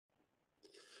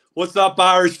What's up,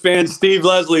 Irish fans? Steve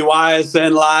Leslie,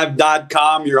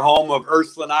 YSNLive.com, your home of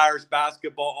Ursuline Irish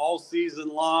basketball all season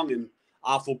long, and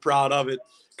awful proud of it.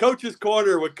 Coach's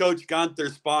Corner with Coach Gunther,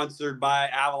 sponsored by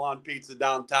Avalon Pizza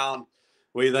downtown.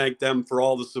 We thank them for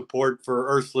all the support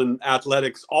for Ursuline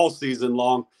athletics all season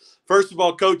long. First of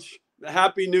all, Coach,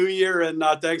 Happy New Year, and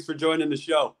thanks for joining the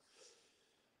show.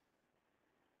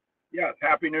 Yes,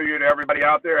 Happy New Year to everybody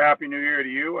out there. Happy New Year to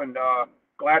you, and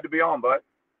glad to be on, bud.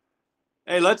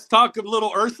 Hey, let's talk a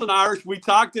little Ursuline Irish. We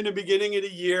talked in the beginning of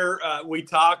the year. We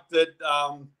talked that,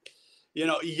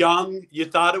 young, you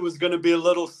thought it was going to be a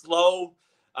little slow.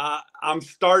 I'm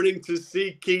starting to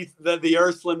see, Keith, the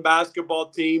Ursuline basketball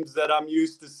teams that I'm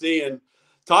used to seeing.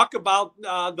 Talk about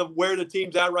where the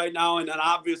team's at right now, and then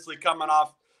obviously coming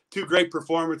off two great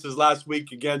performances last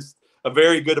week against a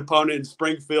very good opponent in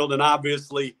Springfield, and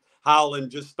obviously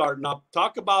Howland just starting up.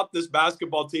 Talk about this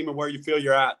basketball team and where you feel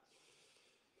you're at.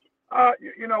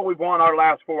 We've won our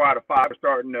last 4 out of 5.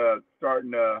 We're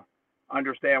starting to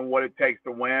understand what it takes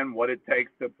to win, what it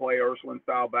takes to play Ursuline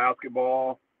style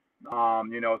basketball.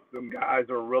 Some guys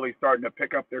are really starting to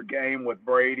pick up their game with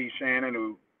Brady Shannon,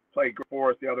 who played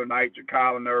for us the other night,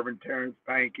 Ja'Kylan Irvin, Terrence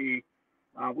Pankey.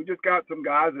 We just got some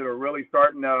guys that are really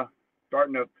starting to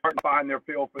find their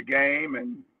feel for the game,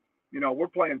 and we're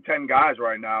playing 10 guys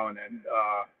right now, and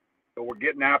so we're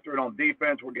getting after it on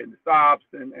defense. We're getting stops,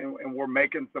 and we're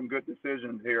making some good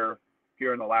decisions here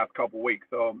in the last couple of weeks.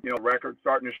 So, record's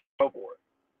starting to show for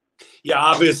it. Yeah,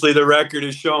 obviously the record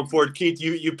is showing for it. Keith,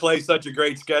 you play such a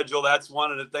great schedule. That's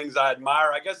one of the things I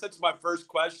admire. I guess that's my first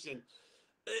question.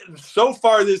 So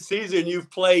far this season,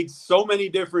 you've played so many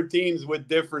different teams with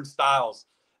different styles.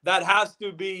 That has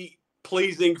to be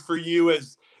pleasing for you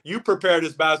as you prepare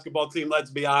this basketball team,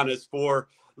 let's be honest, for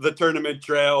the tournament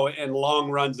trail and long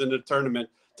runs in the tournament.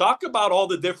 Talk about all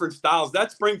the different styles.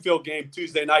 That Springfield game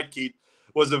Tuesday night, Keith,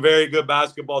 was a very good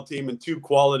basketball team and two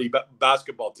quality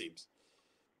basketball teams.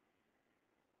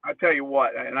 I tell you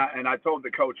what, and I told the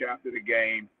coach after the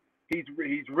game, he's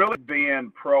really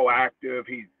being proactive.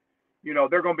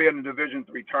 They're going to be in the Division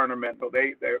III tournament, so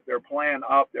they're playing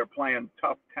up. They're playing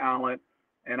tough talent,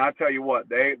 and I tell you what,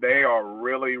 they are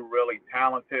really, really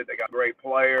talented. They got great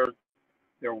players.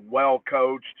 They're well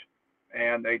coached,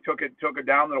 and they took it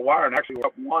down to the wire and actually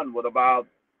won with about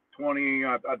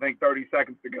 30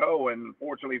 seconds to go. And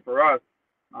fortunately for us,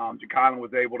 Ja'Kylan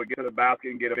was able to get to the basket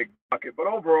and get a big bucket. But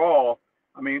overall,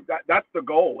 I mean, that's the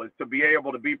goal, is to be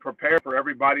able to be prepared for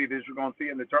everybody that you're going to see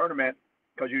in the tournament,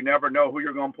 because you never know who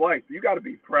you're going to play. So you got to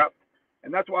be prepped,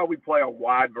 and that's why we play a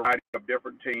wide variety of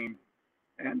different teams.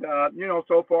 And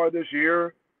so far this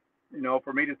year,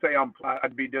 for me to say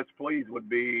I'd be displeased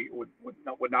would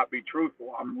not be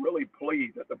truthful. I'm really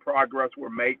pleased at the progress we're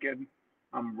making.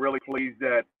 I'm really pleased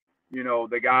that,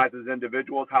 the guys as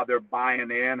individuals, how they're buying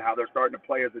in, how they're starting to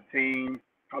play as a team,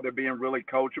 how they're being really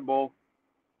coachable.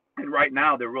 And right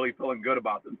now they're really feeling good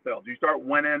about themselves. You start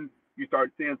winning, you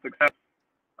start seeing success,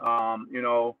 and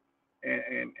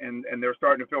they're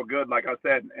starting to feel good, like I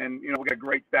said. And, we got a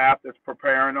great staff that's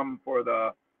preparing them for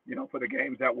the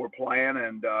games that we're playing,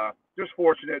 and just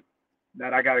fortunate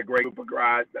that I got a great group of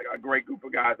guys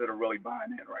that are really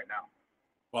buying in right now.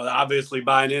 Well, obviously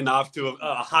buying in, off to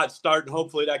a hot start, and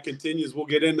hopefully that continues. We'll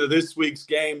get into this week's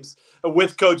games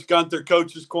with Coach Gunther,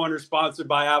 Coach's Corner, sponsored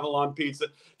by Avalon Pizza.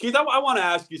 Keith, I want to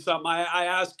ask you something. I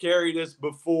asked Carrie this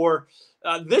before.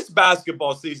 This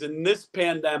basketball season, this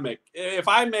pandemic, if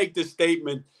I make this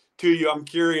statement to you, I'm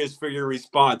curious for your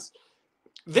response.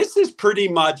 This is pretty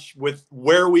much with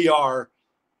where we are,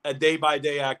 a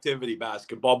day-by-day activity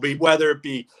basketball, whether it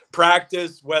be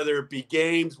practice, whether it be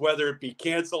games, whether it be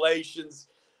cancellations.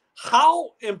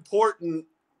 How important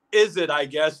is it, I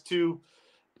guess,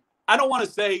 I don't want to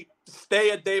say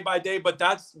stay at day by day, but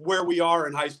that's where we are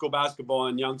in high school basketball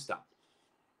in Youngstown.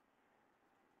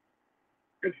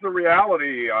 It's the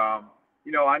reality. I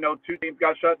know 2 teams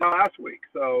got shut down last week.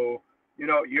 So,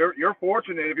 you're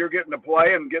fortunate if you're getting to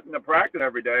play and getting to practice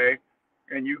every day,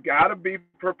 and you got to be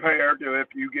prepared to, if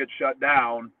you get shut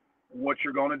down, what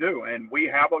you're going to do. And we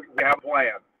have a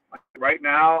plan. Right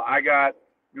now, I got,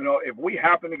 if we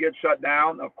happen to get shut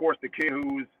down, of course, the kid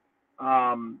who's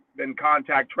been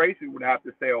contact tracing would have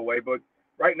to stay away. But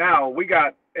right now, we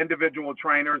got individual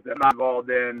trainers that I'm involved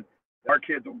in, our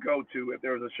kids will go to if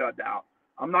there's a shutdown.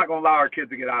 I'm not going to allow our kids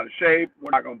to get out of shape.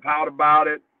 We're not going to pout about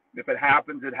it. If it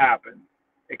happens, it happens.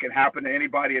 It can happen to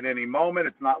anybody at any moment.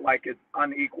 It's not like it's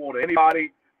unequal to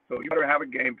anybody. So you better have a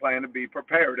game plan to be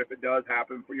prepared if it does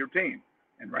happen for your team.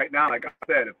 And right now, like I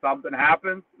said, if something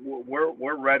happens,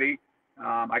 we're ready.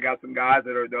 I got some guys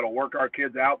that'll work our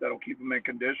kids out, that'll keep them in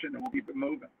condition, and we'll keep it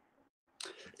moving.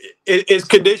 Is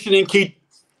conditioning, Keith,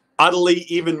 utterly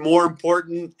even more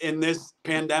important in this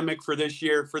pandemic for this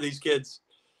year for these kids?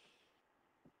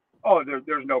 Oh,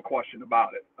 there's no question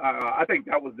about it. I think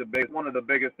that was one of the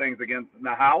biggest things against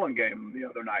the Howland game the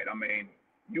other night. I mean,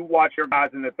 you watch your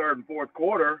guys in the third and fourth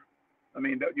quarter. I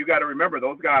mean, you got to remember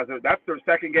those guys. That's their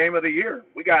second game of the year.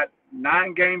 We got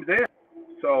 9 games in,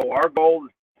 so our goal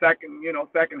is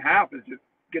second half is just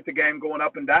get the game going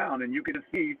up and down. And you could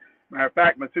see, matter of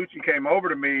fact, Masucci came over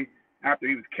to me after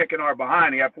he was kicking our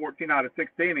behind. He had 14 out of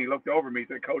 16. He looked over at me and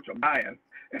said, "Coach, I'm dying."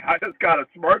 And I just got a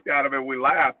smirk out of it. We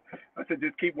laughed. I said,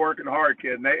 "Just keep working hard,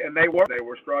 kid." And they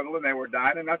were struggling. They were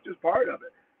dying, and that's just part of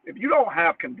it. If you don't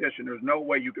have condition, there's no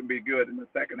way you can be good in the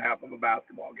second half of a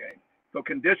basketball game. So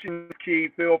condition is key.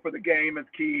 Feel for the game is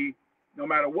key. No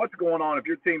matter what's going on, if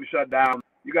your team's shut down,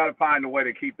 you got to find a way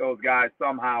to keep those guys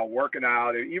somehow working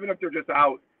out. Even if they're just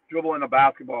out dribbling a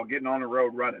basketball, getting on the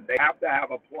road running, they have to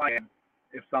have a plan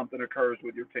if something occurs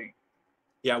with your team.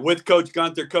 Yeah, with Coach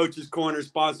Gunther, Coach's Corner,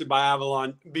 sponsored by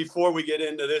Avalon. Before we get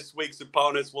into this week's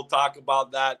opponents, we'll talk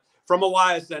about that from a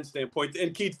YSN standpoint.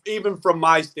 And Keith, even from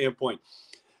my standpoint,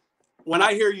 when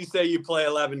I hear you say you play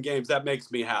 11 games, that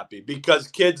makes me happy because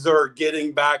kids are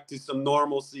getting back to some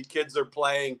normalcy. Kids are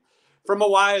playing. From a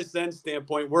YSN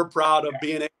standpoint, we're proud of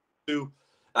being able to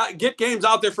get games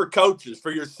out there for coaches,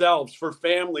 for yourselves, for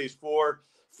families, for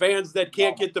fans that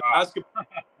can't get the basketball.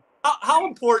 How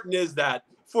important is that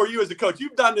for you as a coach?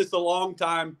 You've done this a long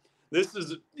time. This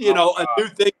is, a new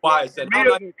thing. YSN. Me as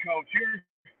a coach,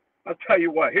 I'll tell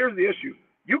you what. Here's the issue: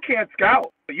 you can't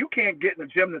scout. You can't get in the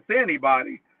gym to see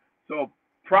anybody. So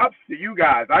props to you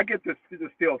guys. I get to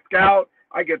still scout.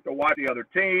 I get to watch the other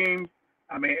teams.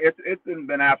 I mean, it's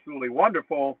been absolutely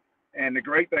wonderful. And the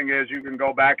great thing is you can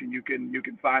go back and you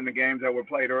can find the games that were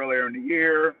played earlier in the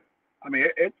year. I mean,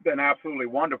 it's been absolutely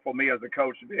wonderful me as a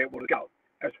coach to be able to scout.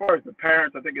 As far as the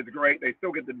parents, I think it's great. They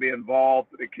still get to be involved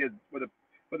for the kids, for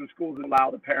the schools that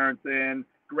allow the parents in,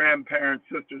 grandparents,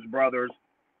 sisters, brothers.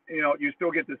 You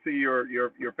still get to see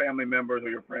your family members or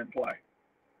your friends play.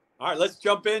 All right, let's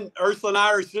jump in. Ursuline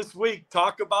Irish this week.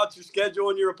 Talk about your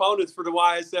schedule and your opponents for the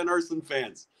YSN Ursuline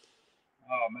fans.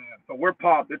 Oh, man. So we're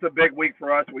pumped. It's a big week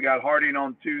for us. We got Harding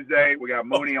on Tuesday. We got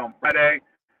Mooney on Friday.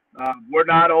 We're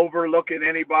not overlooking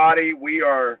anybody. We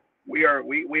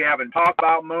haven't talked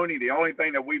about Mooney. The only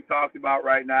thing that we've talked about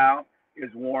right now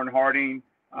is Warren Harding.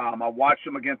 I watched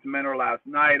them against Mentor last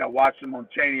night. I watched them on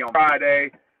Cheney on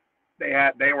Friday.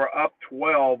 They were up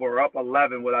 12 or up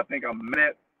 11 with I think a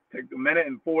minute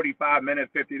and 45, minute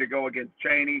 50 to go against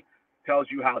Cheney. Tells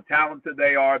you how talented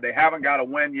they are. They haven't got a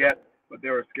win yet, but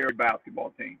they're a scary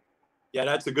basketball team. Yeah,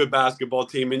 that's a good basketball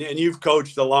team. And you've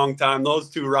coached a long time. Those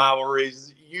two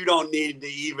rivalries, you don't need to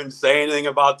even say anything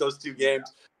about those two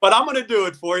games. But I'm going to do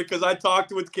it for you because I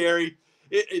talked with Carrie.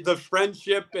 The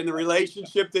friendship and the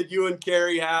relationship that you and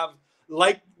Carrie have,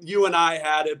 like you and I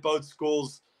had at both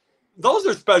schools, those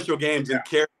are special games. Yeah, and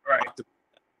Carrie, right.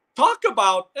 Talk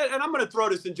about, and I'm going to throw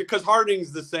this in because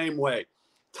Harding's the same way.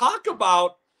 Talk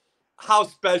about how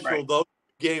special those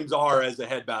games are as a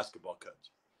head basketball coach.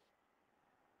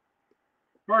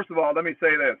 First of all, let me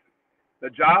say this. The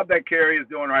job that Carrie is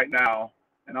doing right now,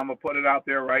 and I'm going to put it out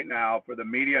there right now for the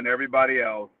media and everybody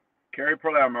else, Carrie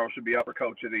Palermo should be up for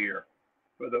Coach of the Year.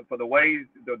 For the way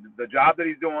the job that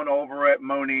he's doing over at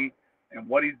Mooney and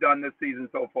what he's done this season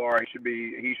so far, he should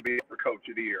be up for Coach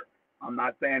of the Year. I'm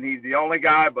not saying he's the only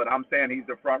guy, but I'm saying he's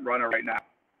the front runner right now.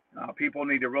 People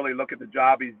need to really look at the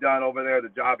job he's done over there, the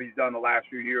job he's done the last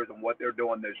few years, and what they're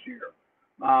doing this year.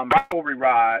 Rivalry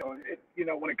ride.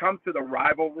 When it comes to the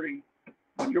rivalry,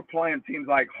 when you're playing teams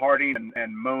like Harding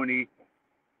and Mooney,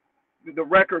 the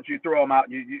records you throw them out,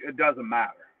 it doesn't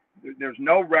matter. There's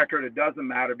no record. It doesn't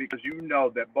matter because you know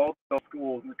that both those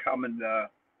schools are coming to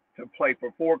play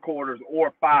for 4 quarters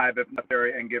or 5 if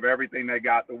necessary and give everything they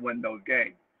got to win those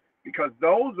games. Because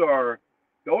those are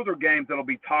games that'll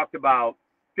be talked about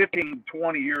 15,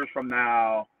 20 years from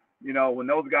now. When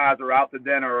those guys are out to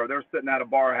dinner or they're sitting at a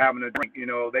bar having a drink,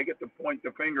 they get to point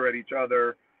the finger at each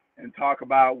other and talk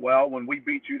about, well, when we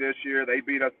beat you this year, they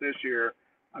beat us this year.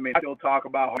 I mean, I still talk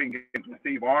about Harding games with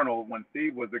Steve Arnold when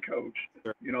Steve was the coach,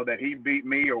 that he beat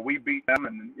me or we beat them.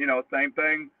 And, same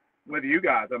thing with you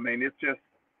guys. I mean, it's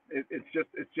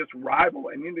just rival.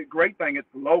 And the great thing, it's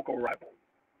local rival.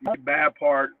 The bad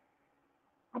part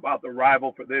about the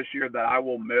rival for this year that I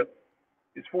will miss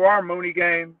is for our Mooney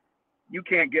game, you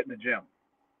can't get in the gym.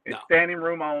 It's standing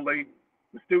room only.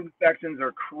 The student sections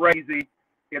are crazy.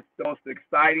 It's the most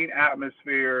exciting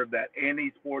atmosphere that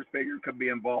any sports figure could be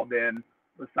involved in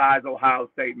besides Ohio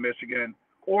State, Michigan,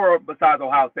 or besides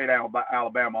Ohio State,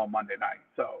 Alabama on Monday night.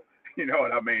 So, you know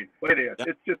what I mean? But it is.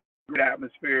 It's just a great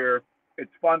atmosphere.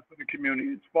 It's fun for the community.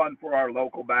 It's fun for our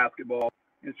local basketball.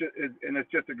 It's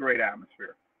just a great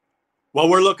atmosphere. Well,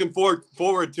 we're looking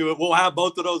forward to it. We'll have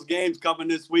both of those games coming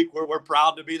this week. We're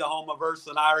proud to be the home of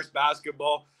Ursuline Irish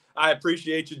basketball. I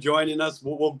appreciate you joining us.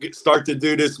 We'll start to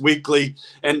do this weekly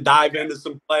and dive into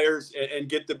some players and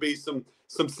get to be some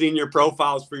senior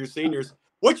profiles for your seniors.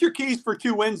 What's your keys for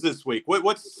 2 wins this week?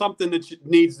 What's something that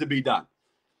needs to be done?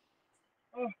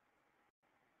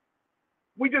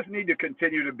 We just need to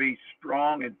continue to be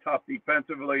strong and tough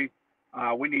defensively.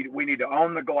 We need to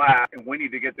own the glass, and we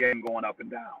need to get the game going up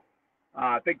and down.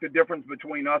 I think the difference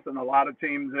between us and a lot of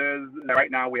teams is that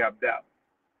right now we have depth.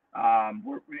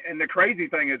 And the crazy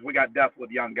thing is we got depth with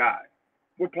young guys.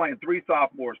 We're playing 3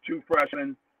 sophomores, 2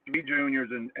 freshmen, 3 juniors,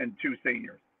 and 2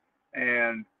 seniors.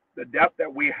 And the depth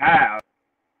that we have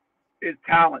is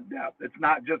talent depth. It's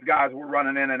not just guys we're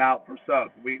running in and out for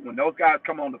subs. When those guys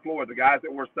come on the floor, the guys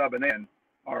that we're subbing in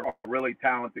are really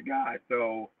talented guys.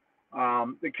 So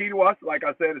the key to us, like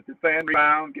I said, is to fan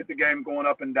rebound, get the game going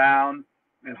up and down,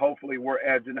 and hopefully we're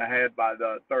edging ahead by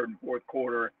the 3rd and 4th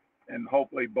quarter, and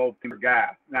hopefully both teams are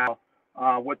gassed. Now,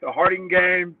 with the Harding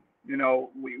game, you know,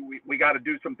 we got to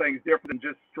do some things different than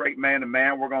just straight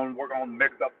man-to-man. We're going to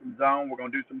mix up some zone. We're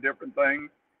going to do some different things.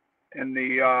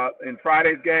 In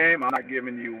Friday's game, I'm not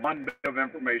giving you one bit of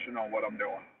information on what I'm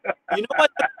doing. You know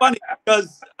what? That's funny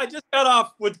because I just got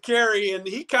off with Kerry, and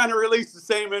he kind of released the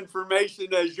same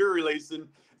information as you're releasing,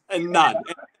 and none.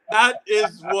 And that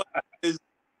is what is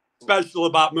special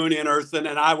about Mooney and Ursuline,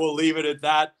 and I will leave it at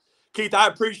that. Keith, I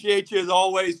appreciate you as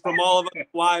always from all of us.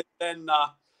 Why then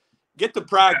get to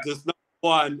practice, number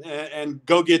one, and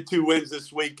go get 2 wins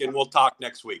this week, and we'll talk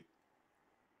next week.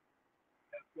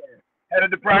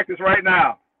 Headed to practice right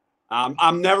now.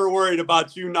 I'm never worried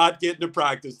about you not getting to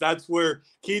practice. That's where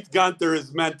Keith Gunther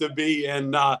is meant to be.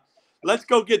 And let's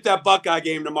go get that Buckeye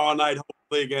game tomorrow night,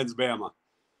 hopefully against Bama.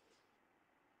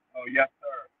 Oh, yes,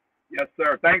 sir. Yes,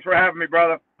 sir. Thanks for having me,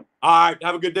 brother. All right.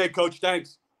 Have a good day, Coach.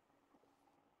 Thanks.